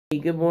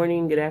Good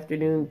morning, good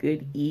afternoon,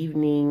 good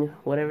evening,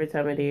 whatever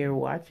time of day you're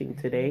watching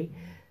today.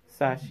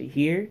 Sasha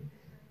here.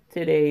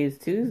 Today is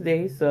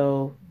Tuesday,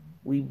 so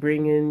we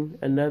bring in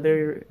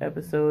another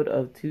episode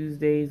of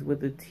Tuesdays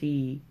with a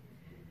Tea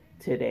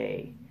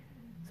today.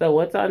 So,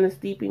 what's on the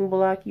steeping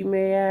block, you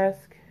may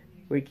ask?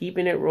 We're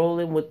keeping it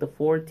rolling with the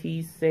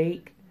 4T's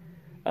Sake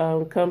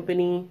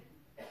company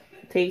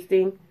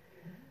tasting.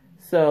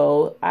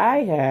 So, I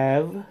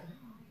have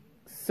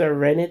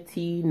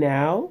Serenitea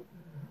now,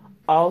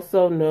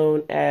 also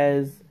known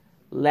as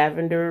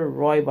Lavender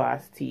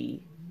Rooibos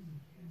Tea.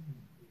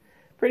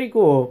 Pretty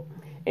cool.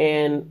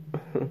 And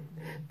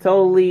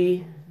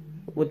totally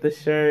with the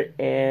shirt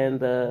and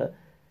the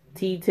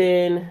tea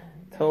tin,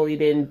 totally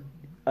didn't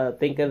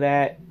think of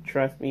that.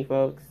 Trust me,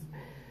 folks.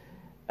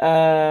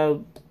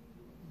 Not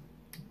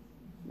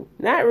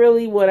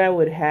really what I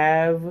would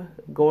have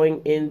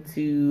going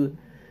into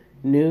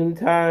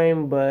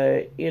noontime,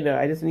 but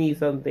I just need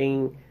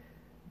something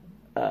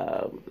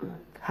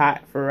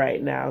hot for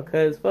right now,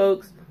 because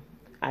folks,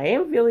 I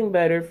am feeling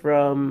better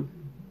from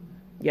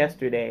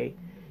yesterday,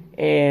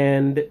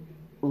 and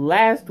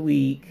last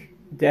week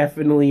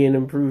definitely an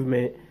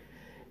improvement.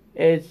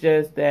 It's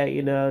just that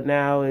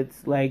now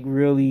it's like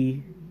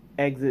really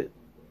exit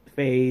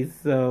phase,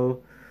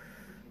 so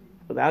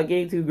without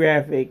getting too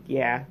graphic,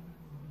 yeah,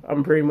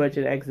 I'm pretty much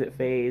in exit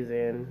phase,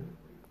 and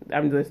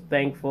I'm just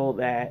thankful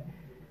that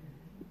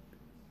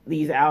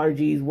these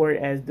allergies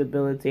weren't as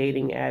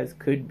debilitating as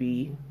could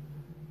be.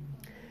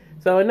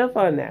 So enough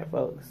on that,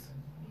 folks.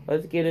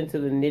 Let's get into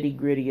the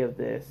nitty-gritty of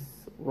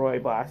this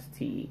Rooibos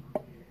tea.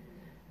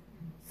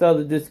 So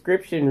the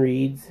description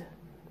reads,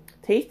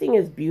 tasting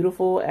as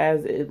beautiful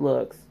as it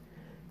looks.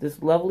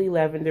 This lovely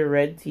lavender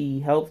red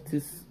tea helps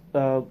to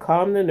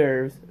calm the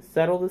nerves,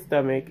 settle the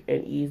stomach,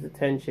 and ease the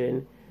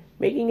tension,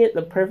 making it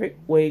the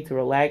perfect way to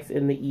relax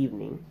in the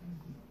evening.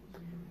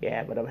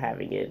 Yeah, but I'm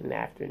having it in the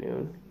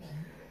afternoon.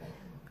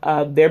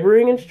 Their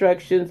brewing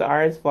instructions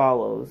are as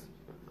follows.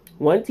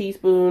 1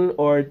 teaspoon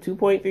or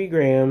 2.3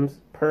 grams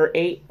per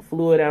 8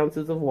 fluid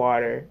ounces of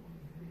water.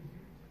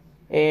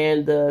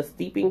 And the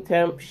steeping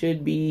temp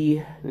should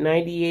be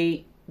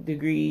 98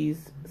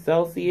 degrees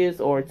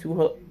Celsius or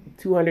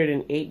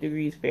 208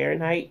 degrees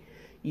Fahrenheit.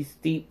 You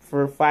steep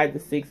for 5 to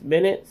 6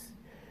 minutes.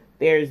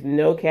 There's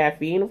no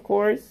caffeine, of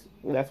course.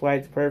 That's why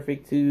it's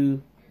perfect to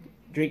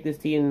drink this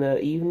tea in the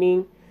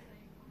evening.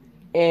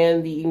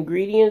 And the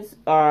ingredients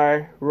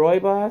are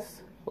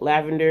rooibos,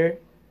 lavender,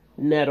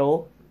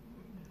 nettle,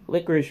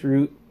 licorice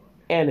root,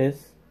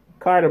 anise,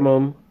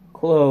 cardamom,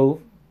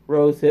 clove,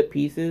 rosehip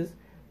pieces,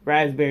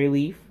 raspberry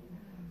leaf,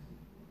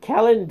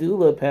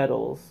 calendula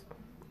petals,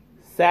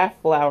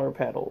 safflower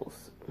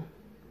petals.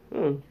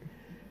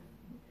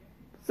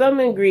 Some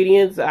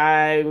ingredients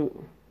this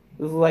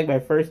is like my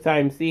first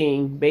time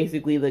seeing.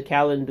 Basically the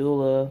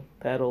calendula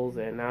petals,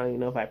 and I don't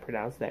even know if I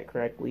pronounced that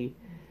correctly.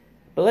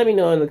 But let me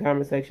know in the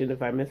comment section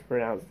if I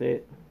mispronounced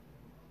it.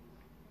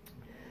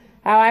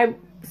 How I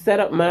set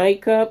up my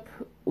cup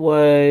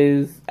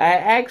was, I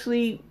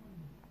actually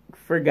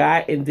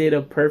forgot and did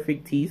a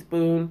perfect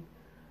teaspoon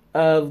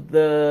of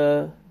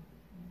the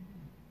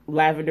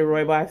lavender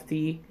rooibos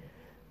tea.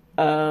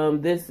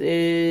 This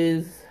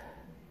is,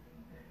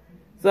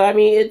 so I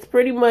mean, it's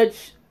pretty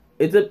much,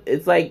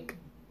 it's like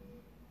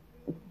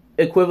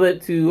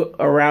equivalent to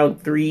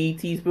around 3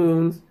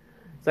 teaspoons.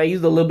 So I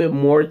used a little bit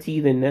more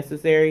tea than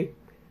necessary.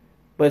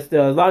 But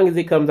still, as long as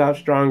it comes out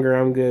stronger,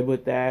 I'm good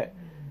with that.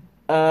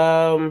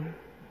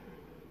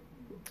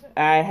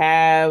 I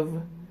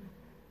have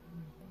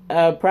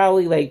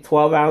probably like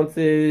 12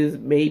 ounces,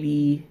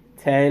 maybe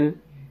 10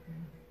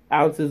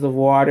 ounces of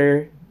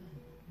water.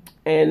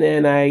 And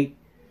then I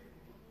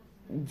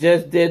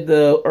just did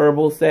the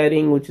herbal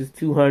setting, which is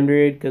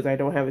 200, because I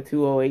don't have a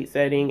 208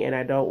 setting, and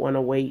I don't want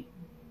to wait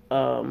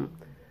for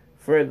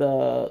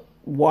the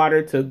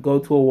water to go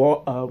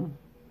to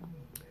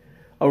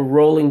a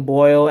rolling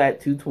boil at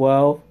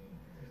 212.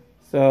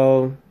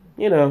 So,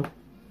 it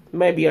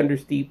might be under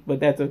steep, but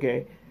that's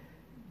okay.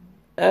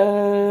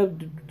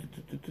 And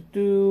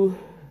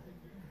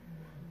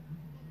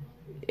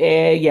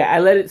yeah, I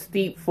let it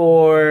steep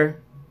for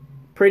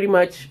pretty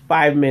much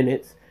 5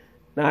 minutes.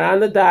 Not on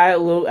the diet,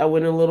 I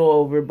went a little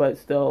over, but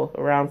still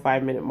around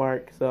 5-minute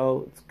mark,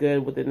 so it's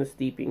good within the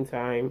steeping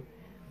time.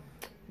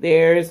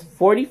 There's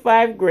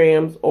 45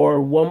 grams or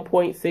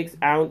 1.6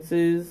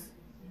 ounces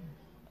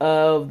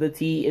of the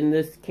tea in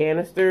this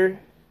canister.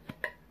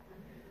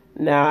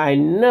 Now I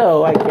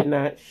know I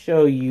cannot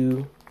show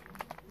you.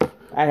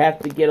 I have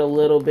to get a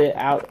little bit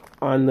out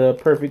on the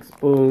perfect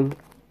spoon,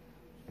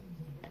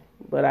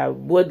 but I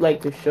would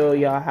like to show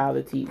y'all how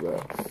the tea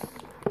looks.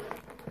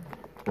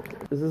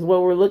 This is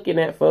what we're looking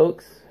at,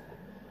 folks.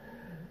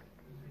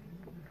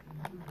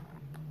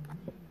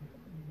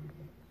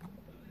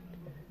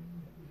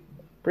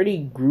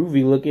 Pretty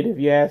groovy looking, if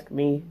you ask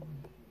me.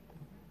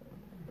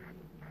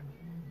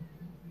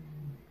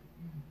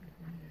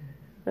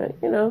 But,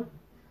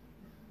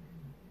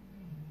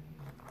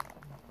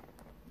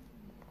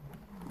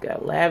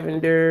 got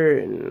lavender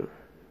and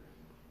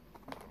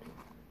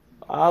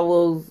all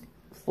those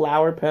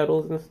flower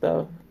petals and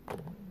stuff.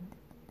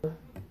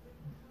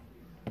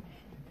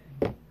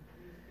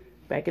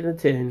 Back in the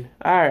tin.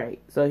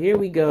 Alright, so here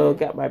we go.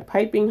 Got my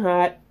piping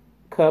hot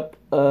cup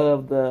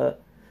of the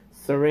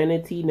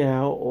Serenitea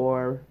now,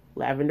 or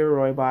Lavender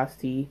Rooibos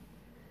Tea.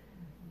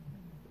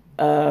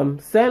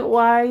 Scent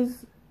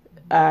wise,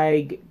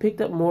 I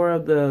picked up more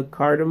of the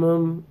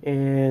cardamom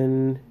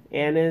and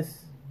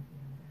anise.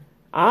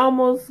 I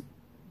almost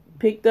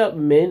picked up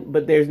mint,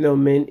 but there's no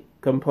mint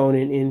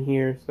component in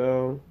here,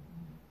 so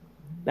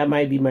that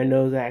might be my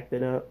nose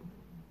acting up.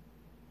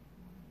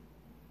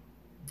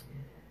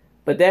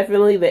 But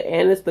definitely the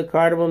anise, the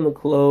cardamom, the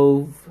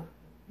clove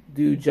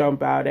do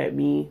jump out at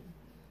me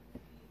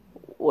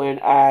when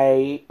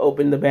I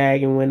opened the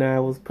bag and when I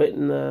was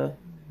putting the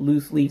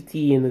loose leaf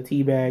tea in the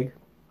tea bag.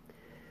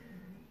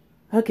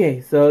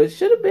 Okay, so it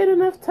should have been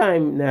enough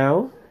time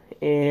now,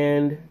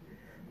 and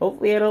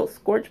hopefully I don't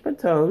scorch my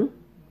tongue.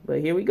 But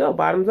here we go,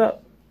 bottoms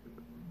up.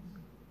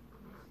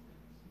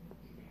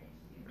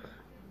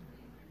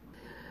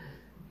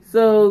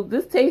 So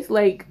this tastes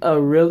like a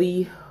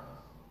really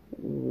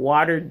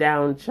watered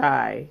down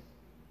chai.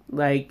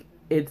 Like,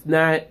 it's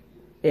not,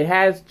 it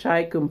has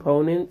chai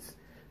components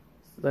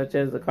such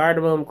as the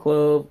cardamom,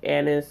 clove,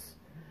 anise.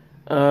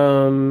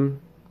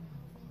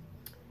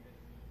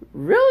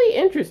 Really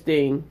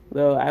interesting,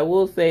 though. I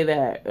will say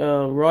that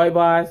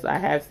rooibos, I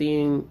have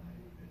seen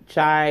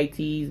chai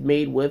teas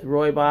made with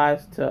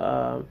rooibos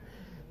to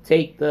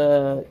take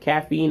the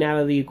caffeine out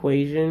of the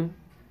equation.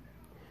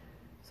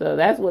 So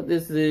that's what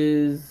this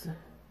is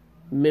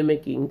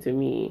mimicking to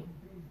me.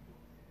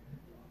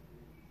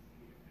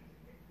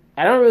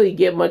 I don't really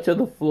get much of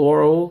the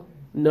floral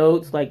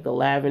notes like the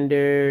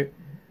lavender,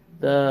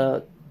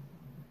 the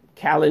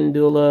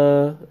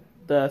calendula,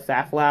 the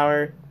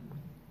safflower.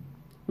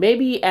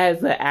 Maybe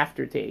as an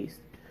aftertaste,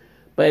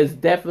 but it's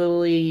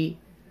definitely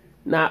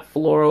not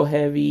floral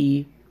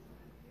heavy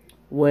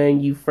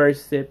when you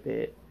first sip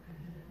it.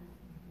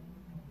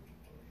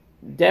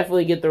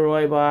 Definitely get the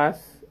rooibos,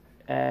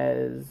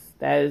 as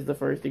that is the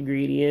first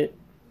ingredient.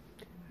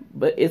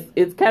 But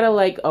it's kind of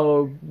like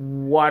a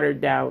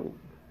watered down,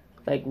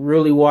 like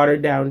really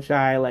watered down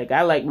chai. Like,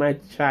 I like my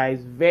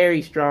chais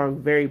very strong,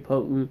 very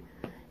potent.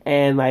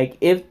 And like,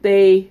 if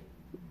they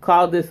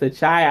called this a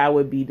chai, I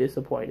would be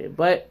disappointed.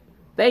 But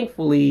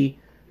thankfully,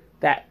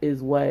 that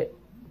is what,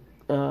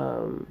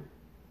 that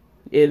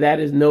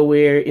is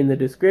nowhere in the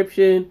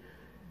description.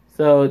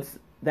 So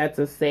that's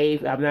a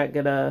safe. I'm not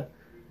gonna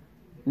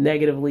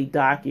negatively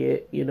dock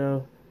it, you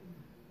know,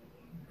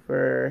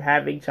 for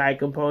having chai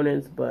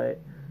components, but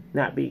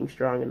not being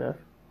strong enough.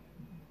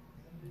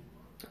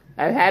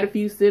 I've had a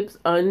few sips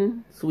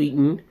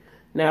unsweetened.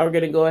 Now we're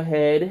gonna go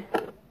ahead,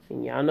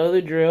 and y'all know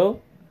the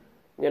drill.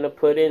 I'm gonna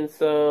put in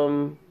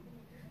some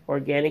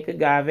organic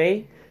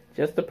agave.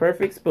 Just the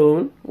perfect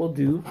spoon will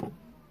do.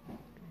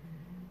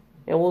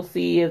 And we'll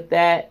see if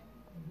that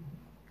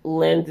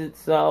lends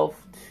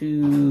itself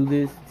to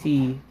this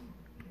tea.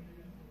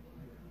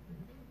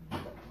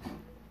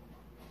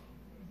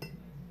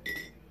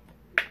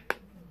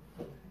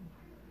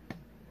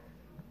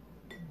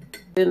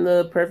 In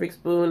the perfect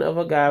spoon of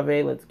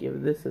agave, let's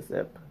give this a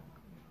sip.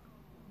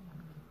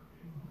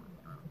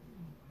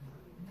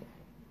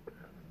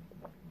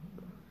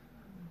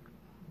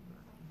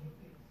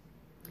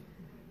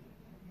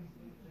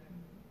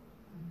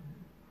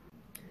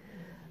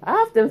 I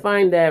often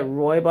find that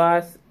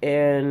rooibos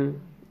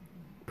and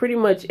pretty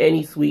much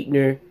any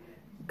sweetener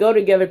go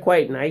together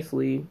quite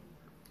nicely.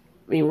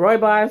 I mean,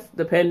 rooibos,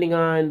 depending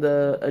on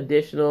the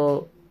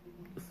additional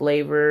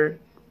flavor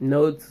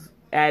notes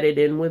added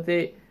in with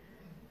it,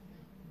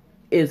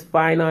 is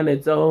fine on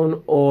its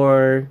own,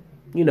 or,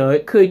 you know,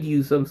 it could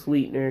use some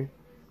sweetener.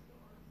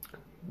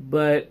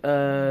 But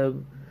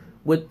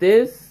with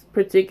this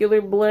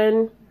particular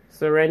blend,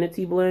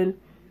 Serenitea blend,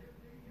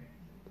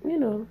 you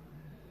know,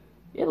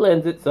 it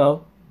lends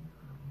itself.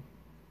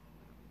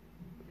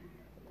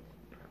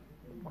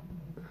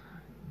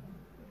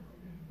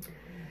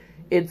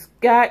 It's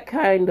got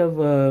kind of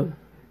a,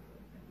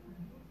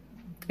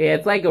 yeah,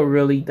 it's like a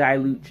really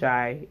dilute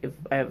chai. If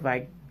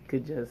I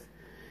could just,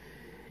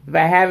 if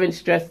I haven't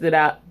stressed it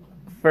out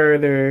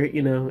further,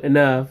 you know,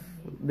 enough,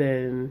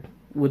 then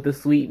with the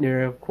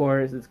sweetener, of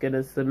course, it's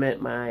gonna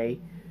cement my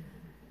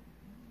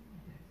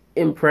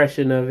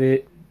impression of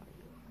it.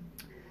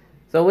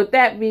 So with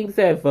that being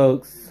said,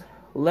 folks,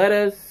 let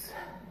us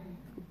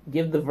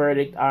give the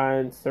verdict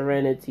on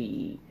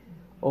Serenitea,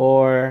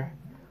 or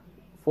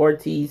for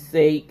tea's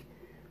sake,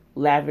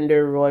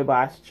 Lavender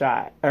Rooibos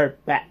chai, or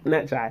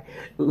not chai,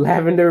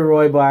 Lavender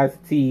Rooibos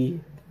tea.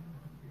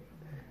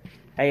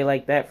 How you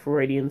like that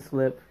Freudian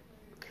slip?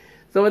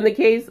 So in the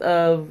case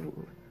of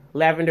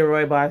Lavender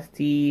Rooibos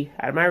tea,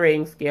 out of my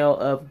rating scale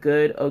of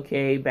good,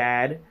 okay,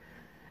 bad,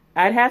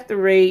 I'd have to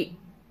rate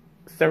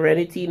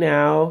Serenitea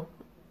now,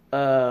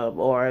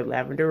 or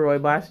Lavender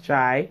Rooibos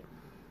chai.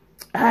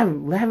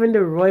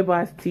 Lavender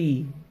Rooibos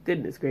tea.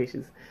 Goodness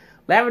gracious.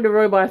 Lavender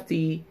Rooibos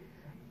tea.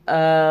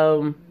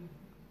 I'd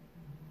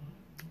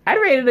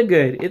rate it a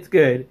good. It's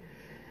good.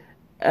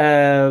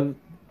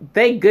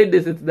 thank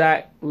goodness it's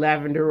not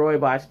Lavender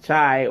Rooibos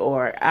chai,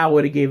 or I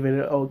would have given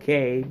it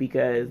okay,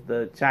 because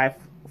the chai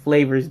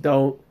flavors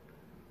don't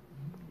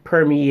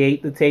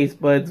permeate the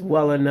taste buds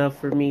well enough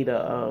for me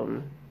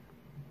to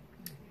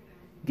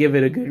give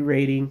it a good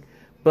rating.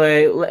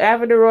 But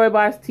Lavender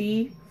Rooibos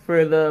tea,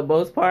 for the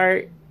most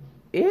part,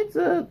 it's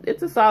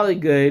a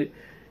solid good.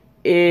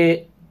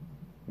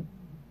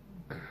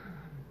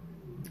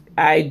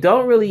 I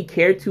don't really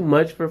care too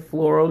much for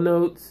floral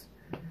notes.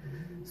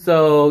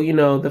 So, you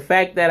know, the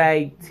fact that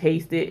I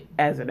taste it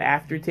as an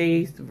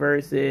aftertaste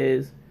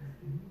versus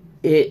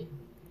it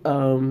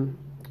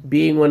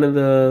being one of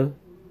the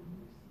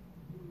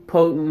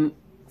potent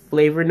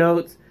flavor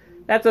notes,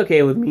 that's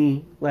okay with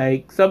me.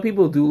 Like, some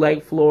people do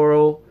like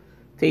floral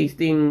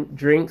tasting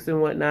drinks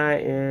and whatnot,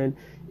 and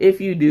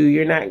if you do,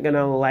 you're not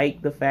gonna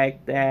like the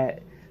fact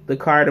that the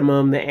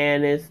cardamom, the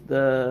anise,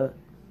 the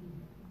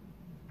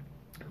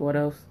what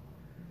else?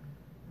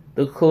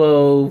 The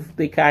clove,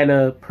 they kind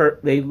of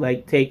they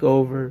like take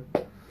over,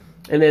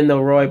 and then the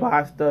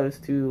rooibos does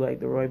too, like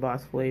the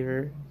rooibos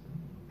flavor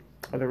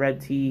or the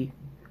red tea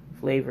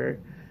flavor.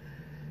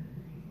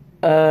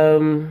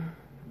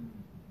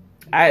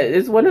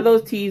 It's one of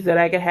those teas that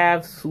I could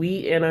have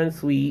sweet and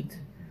unsweet.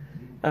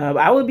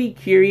 I would be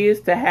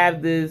curious to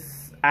have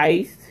this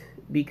iced,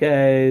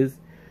 because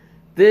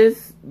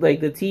this, like,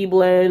 the tea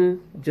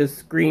blend just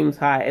screams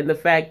hot, and the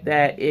fact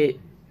that it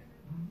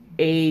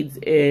aids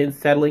in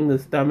settling the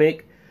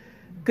stomach,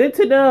 good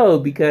to know,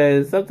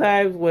 because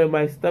sometimes when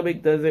my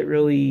stomach doesn't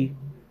really,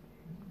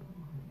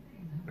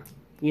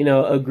 you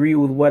know, agree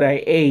with what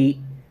I ate,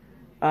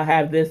 I'll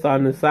have this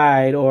on the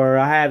side, or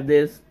I'll have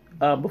this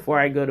before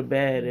I go to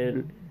bed,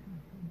 and,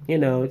 you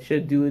know, it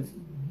should do its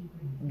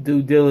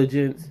due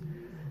diligence.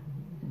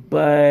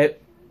 But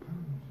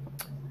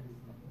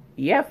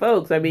yeah,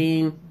 folks, I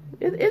mean,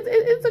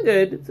 it's a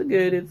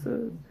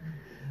good.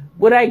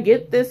 Would I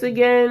get this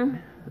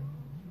again?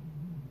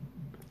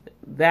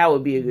 That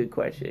would be a good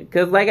question,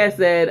 because like I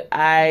said,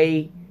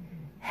 I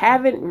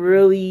haven't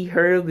really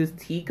heard of this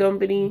tea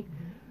company,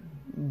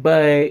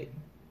 but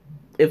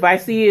if I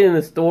see it in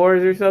the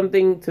stores or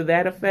something to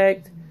that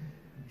effect,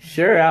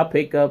 sure, I'll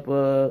pick up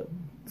a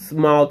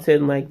small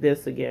tin like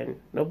this again,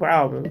 no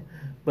problem.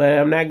 But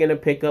I'm not gonna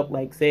pick up,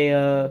 like, say,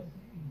 a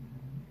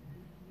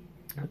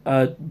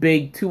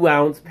big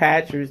 2-ounce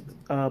pouch or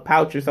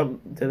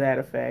something to that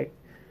effect.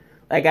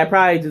 Like, I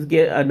probably just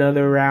get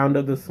another round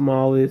of the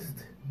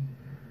smallest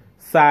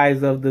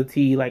size of the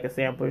tea, like a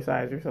sampler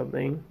size or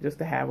something, just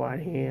to have on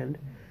hand.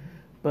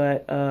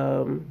 But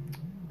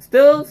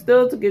still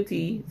it's a good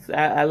tea.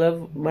 I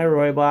love my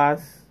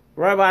rooibos.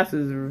 Rooibos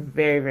is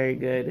very, very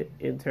good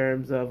in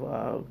terms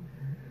of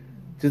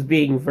just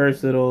being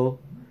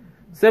versatile,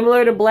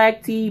 similar to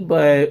black tea,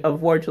 but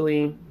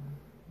unfortunately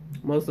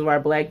most of our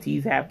black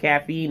teas have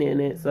caffeine in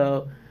it,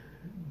 so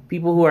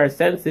people who are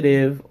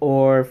sensitive,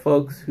 or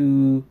folks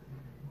who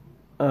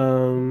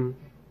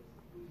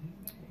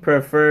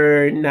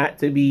prefer not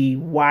to be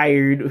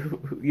wired,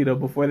 you know,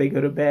 before they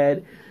go to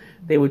bed,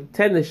 they would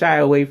tend to shy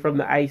away from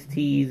the iced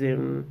teas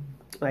and,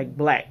 like,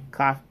 black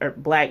coffee or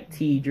black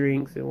tea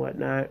drinks and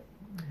whatnot.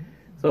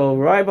 So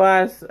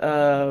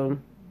rooibos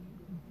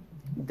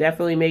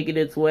definitely making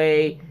its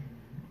way.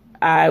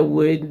 I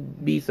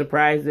would be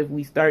surprised if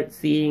we start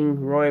seeing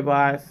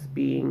rooibos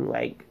being,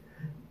 like,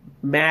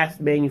 mass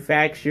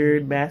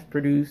manufactured, mass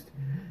produced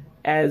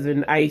as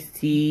an iced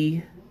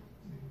tea.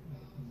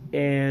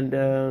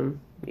 And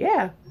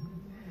yeah,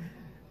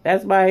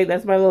 that's my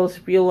little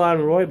spiel on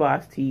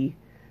rooibos tea.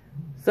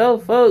 So,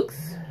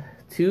 folks,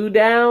 2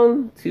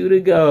 down, 2 to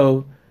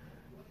go.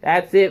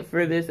 That's it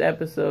for this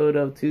episode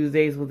of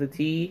Tuesdays with the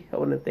Tea. I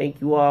want to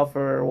thank you all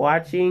for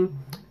watching.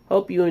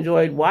 Hope you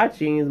enjoyed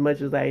watching as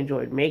much as I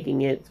enjoyed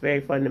making it. It's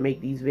very fun to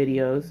make these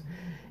videos.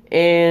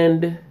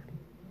 And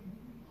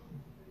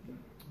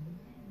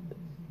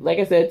like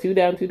I said, 2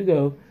 down, 2 to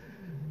go.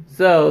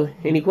 So,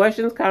 any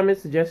questions,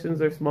 comments,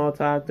 suggestions, or small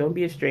talk, don't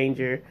be a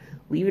stranger.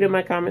 Leave it in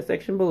my comment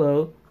section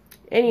below.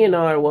 Any and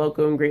all are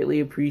welcome, greatly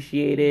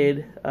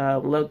appreciated.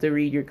 Love to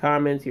read your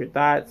comments, your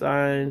thoughts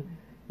on,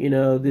 you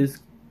know, this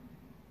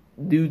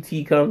new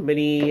tea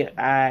company.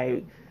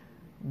 I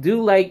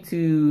do like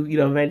to, you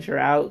know, venture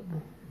out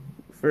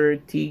for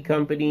tea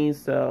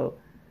companies, so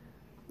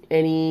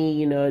any,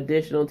 you know,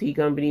 additional tea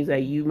companies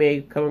that you may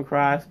come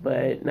across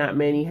but not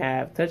many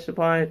have touched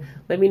upon,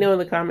 let me know in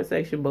the comment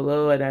section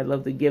below, and I'd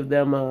love to give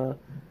them a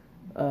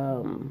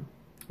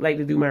like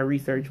to do my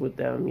research with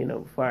them, you know,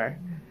 before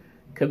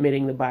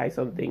committing to buy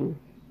something.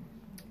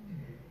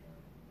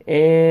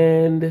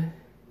 And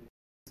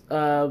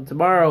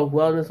tomorrow,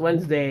 Wellness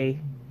Wednesday.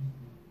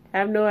 I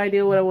have no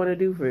idea what I want to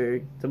do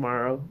for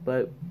tomorrow,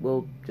 but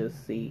we'll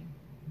just see.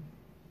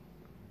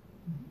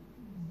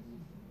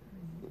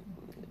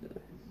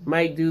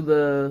 Might do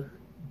that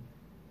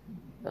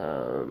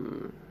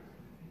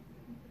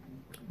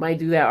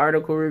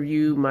article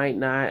review, might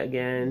not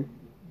again.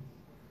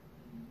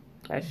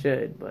 I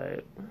should,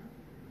 but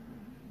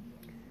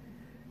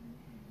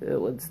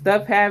when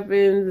stuff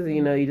happens,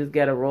 you know, you just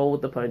gotta roll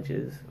with the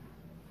punches.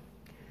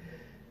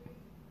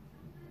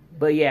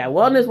 But yeah,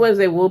 Wellness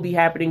Wednesday will be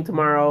happening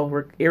tomorrow,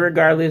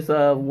 irregardless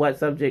of what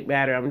subject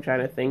matter I'm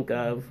trying to think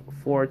of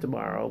for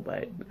tomorrow.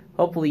 But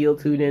hopefully you'll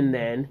tune in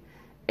then.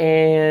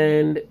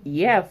 And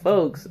yeah,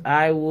 folks,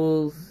 I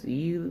will see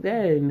you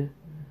then.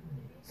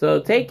 So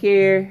take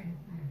care.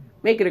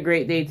 Make it a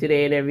great day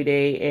today and every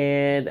day.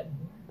 And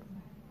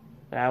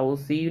I will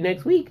see you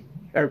next week.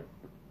 Or,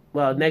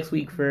 well, next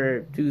week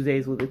for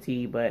Tuesdays with a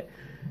T. But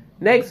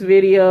next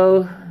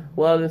video,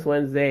 Wellness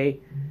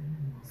Wednesday.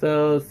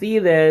 So see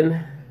you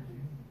then.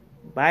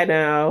 Bye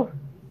now.